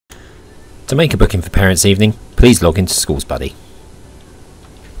To make a booking for Parents' Evening, please log into Schools Buddy.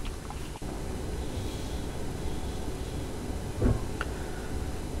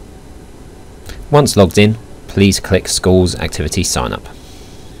 Once logged in, please click Schools Activity Sign Up.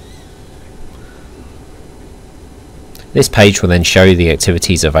 This page will then show you the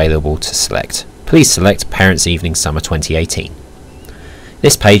activities available to select. Please select Parents' Evening Summer 2018.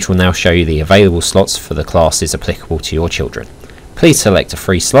 This page will now show you the available slots for the classes applicable to your children. Please select a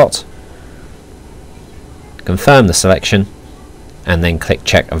free slot, confirm the selection, and then click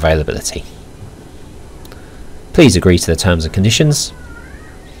Check Availability. Please agree to the terms and conditions.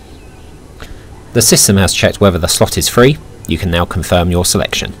 The system has checked whether the slot is free. You can now confirm your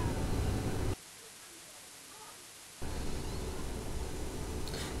selection.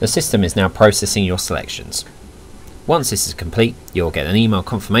 The system is now processing your selections. Once this is complete, you'll get an email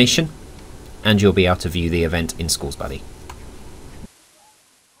confirmation and you'll be able to view the event in Schools Buddy.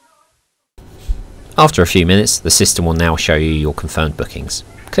 After a few minutes, the system will now show you your confirmed bookings.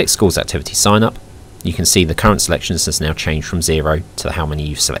 Click Schools Activity Sign Up. You can see the current selections has now changed from 0 to how many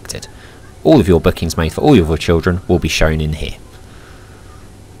you've selected. All of your bookings made for all of your children will be shown in here.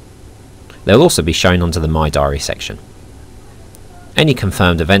 They'll also be shown under the My Diary section. Any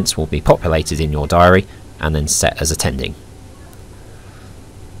confirmed events will be populated in your diary and then set as attending.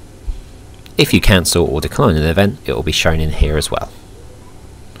 If you cancel or decline an event, it will be shown in here as well.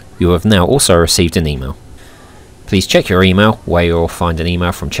 You have now also received an email. Please check your email where you'll find an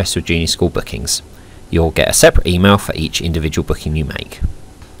email from Chesswood Junior School Bookings. You'll get a separate email for each individual booking you make.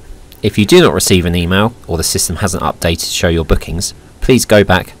 If you do not receive an email or the system hasn't updated to show your bookings, please go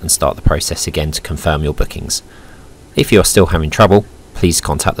back and start the process again to confirm your bookings. If you are still having trouble, please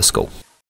contact the school.